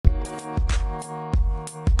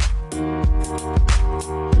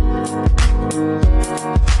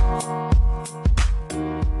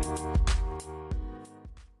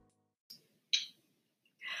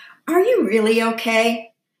really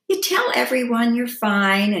okay? You tell everyone you're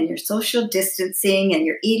fine and you're social distancing and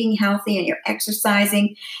you're eating healthy and you're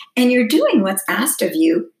exercising and you're doing what's asked of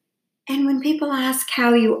you. And when people ask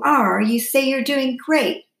how you are, you say you're doing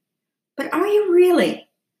great. But are you really?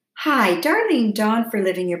 Hi, Darlene Dawn for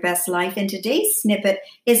Living Your Best Life, and today's snippet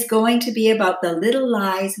is going to be about the little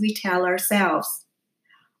lies we tell ourselves.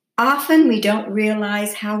 Often we don't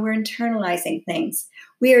realize how we're internalizing things.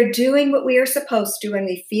 We are doing what we are supposed to and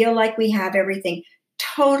we feel like we have everything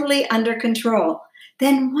totally under control.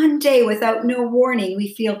 Then one day, without no warning,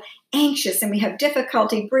 we feel anxious and we have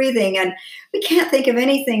difficulty breathing and we can't think of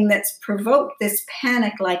anything that's provoked this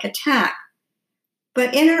panic-like attack.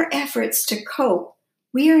 But in our efforts to cope,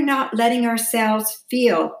 we are not letting ourselves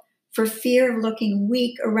feel for fear of looking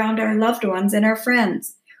weak around our loved ones and our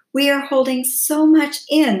friends. We are holding so much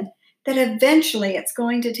in that eventually it's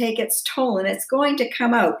going to take its toll and it's going to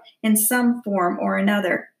come out in some form or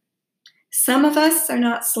another. Some of us are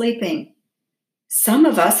not sleeping. Some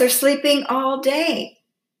of us are sleeping all day.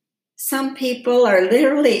 Some people are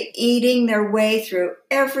literally eating their way through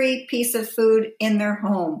every piece of food in their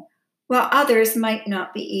home, while others might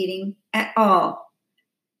not be eating at all.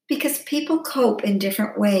 Because people cope in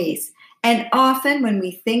different ways. And often when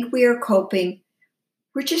we think we are coping,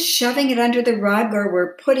 we're just shoving it under the rug or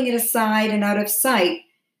we're putting it aside and out of sight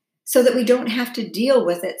so that we don't have to deal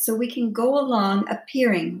with it, so we can go along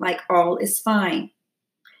appearing like all is fine.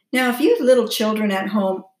 Now, if you have little children at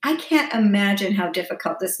home, I can't imagine how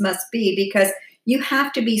difficult this must be because you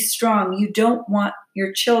have to be strong. You don't want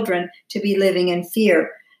your children to be living in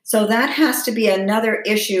fear. So that has to be another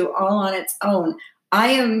issue all on its own. I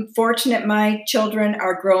am fortunate my children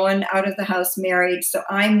are growing out of the house married, so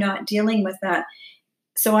I'm not dealing with that.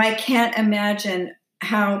 So I can't imagine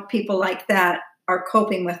how people like that are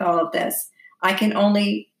coping with all of this. I can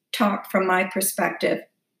only talk from my perspective.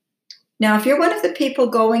 Now, if you're one of the people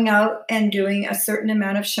going out and doing a certain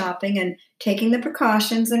amount of shopping and taking the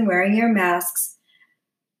precautions and wearing your masks,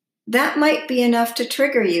 that might be enough to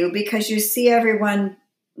trigger you because you see everyone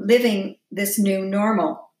living this new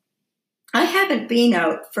normal. I haven't been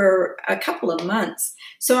out for a couple of months,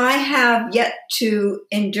 so I have yet to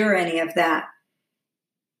endure any of that.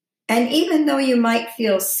 And even though you might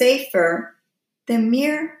feel safer, the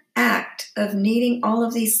mere act of needing all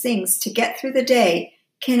of these things to get through the day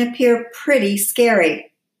can appear pretty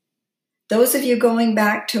scary. Those of you going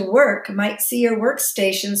back to work might see your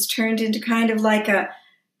workstations turned into kind of like a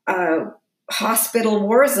hospital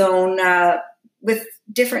war zone with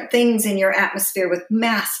different things in your atmosphere with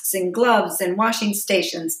masks and gloves and washing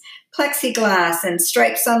stations, plexiglass and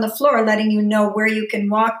stripes on the floor letting you know where you can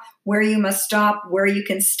walk, where you must stop, where you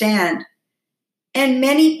can stand. And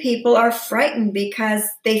many people are frightened because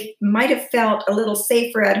they might have felt a little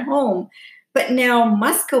safer at home, but now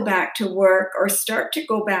must go back to work or start to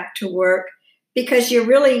go back to work because you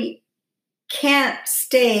really can't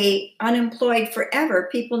stay unemployed forever.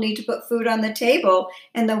 People need to put food on the table,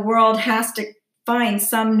 and the world has to find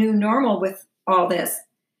some new normal with all this.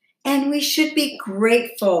 And we should be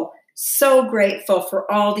grateful, so grateful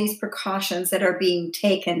for all these precautions that are being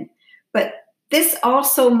taken. But this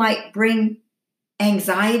also might bring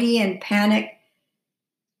anxiety and panic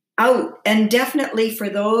out. And definitely for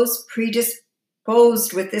those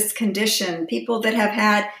predisposed with this condition, people that have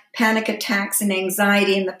had panic attacks and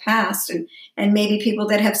anxiety in the past, and maybe people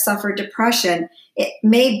that have suffered depression, it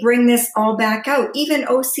may bring this all back out. Even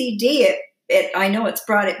OCD, I know it's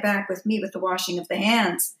brought it back with me with the washing of the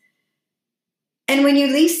hands. And when you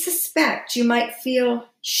least suspect, you might feel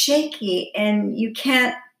shaky and you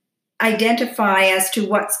can't identify as to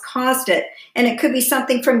what's caused it. And it could be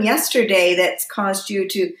something from yesterday that's caused you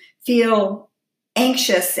to feel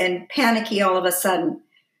anxious and panicky all of a sudden.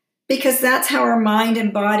 Because that's how our mind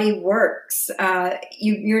and body works.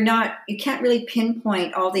 You can't really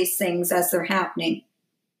pinpoint all these things as they're happening.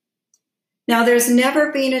 Now, there's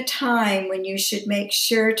never been a time when you should make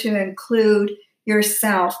sure to include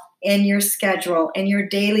yourself in your schedule, in your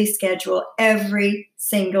daily schedule, every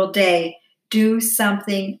single day. Do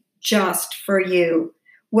something just for you,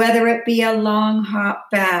 whether it be a long hot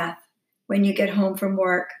bath when you get home from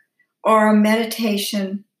work, or a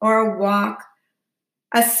meditation, or a walk,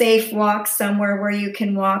 a safe walk somewhere where you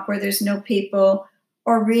can walk where there's no people,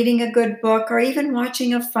 or reading a good book, or even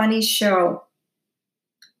watching a funny show.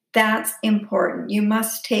 That's important. You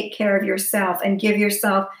must take care of yourself and give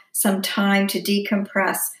yourself some time to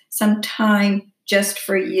decompress, some time just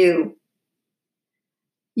for you.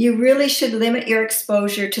 You really should limit your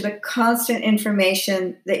exposure to the constant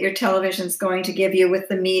information that your television is going to give you with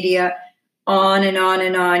the media on and on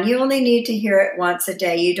and on. You only need to hear it once a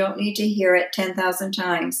day. You don't need to hear it 10,000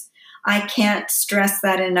 times. I can't stress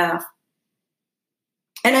that enough.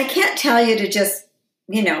 And I can't tell you to just,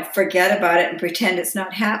 forget about it and pretend it's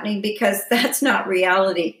not happening, because that's not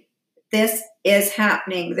reality. This is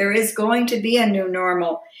happening. There is going to be a new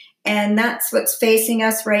normal. And that's what's facing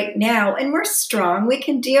us right now. And we're strong. We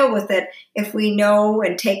can deal with it if we know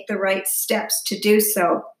and take the right steps to do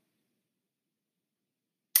so.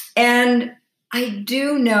 And I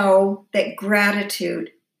do know that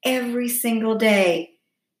gratitude every single day,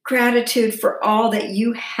 gratitude for all that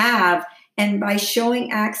you have, and by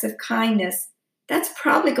showing acts of kindness, that's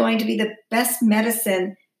probably going to be the best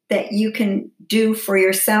medicine that you can do for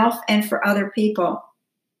yourself and for other people.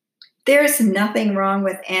 There's nothing wrong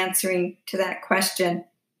with answering to that question,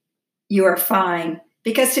 you are fine.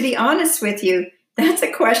 Because to be honest with you, that's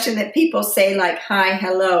a question that people say like, hi,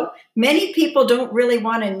 hello. Many people don't really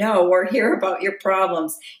want to know or hear about your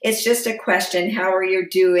problems. It's just a question, how are you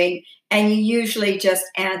doing? And you usually just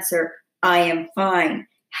answer, I am fine.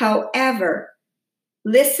 However,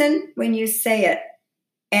 listen when you say it.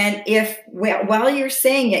 And if while you're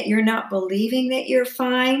saying it, you're not believing that you're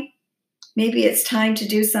fine, maybe it's time to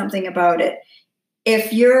do something about it.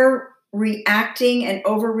 If you're reacting and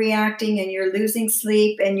overreacting and you're losing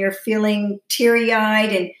sleep and you're feeling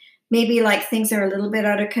teary-eyed and maybe like things are a little bit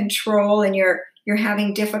out of control and you're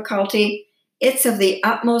having difficulty, it's of the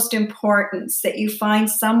utmost importance that you find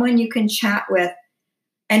someone you can chat with.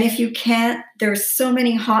 And if you can't, there's so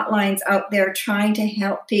many hotlines out there trying to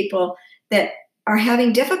help people that are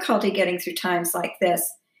having difficulty getting through times like this.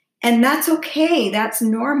 And that's okay. That's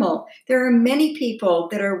normal. There are many people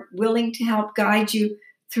that are willing to help guide you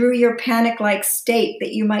through your panic-like state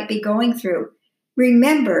that you might be going through.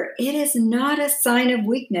 Remember, it is not a sign of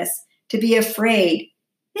weakness to be afraid.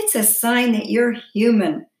 It's a sign that you're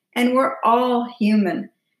human, and we're all human.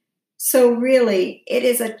 So really, it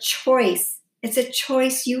is a choice. It's a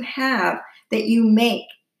choice you have that you make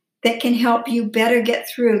that can help you better get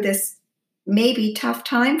through this maybe tough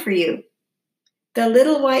time for you. The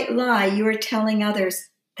little white lie you are telling others,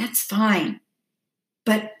 that's fine.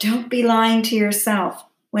 But don't be lying to yourself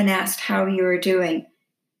when asked how you are doing.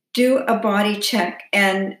 Do a body check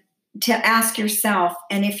and to ask yourself,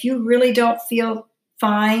 and if you really don't feel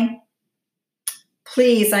fine,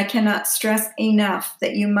 please, I cannot stress enough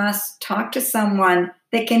that you must talk to someone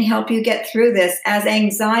that can help you get through this, as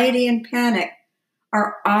anxiety and panic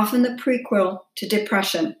are often the prequel to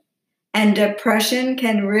depression. And depression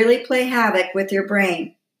can really play havoc with your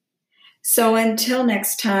brain. So until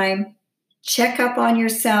next time, check up on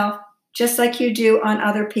yourself just like you do on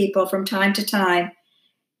other people from time to time,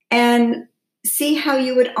 and see how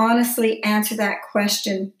you would honestly answer that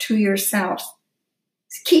question to yourself.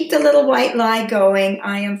 Keep the little white lie going,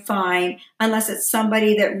 I am fine, unless it's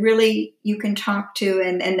somebody that really you can talk to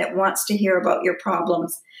and that wants to hear about your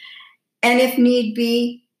problems. And if need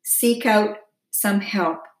be, seek out some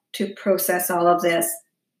help to process all of this.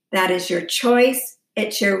 That is your choice.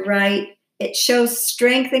 It's your right. It shows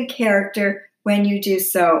strength and character when you do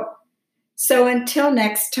so. So until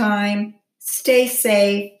next time, stay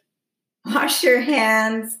safe, wash your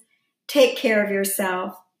hands, take care of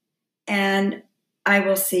yourself, and I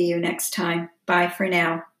will see you next time. Bye for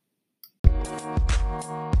now.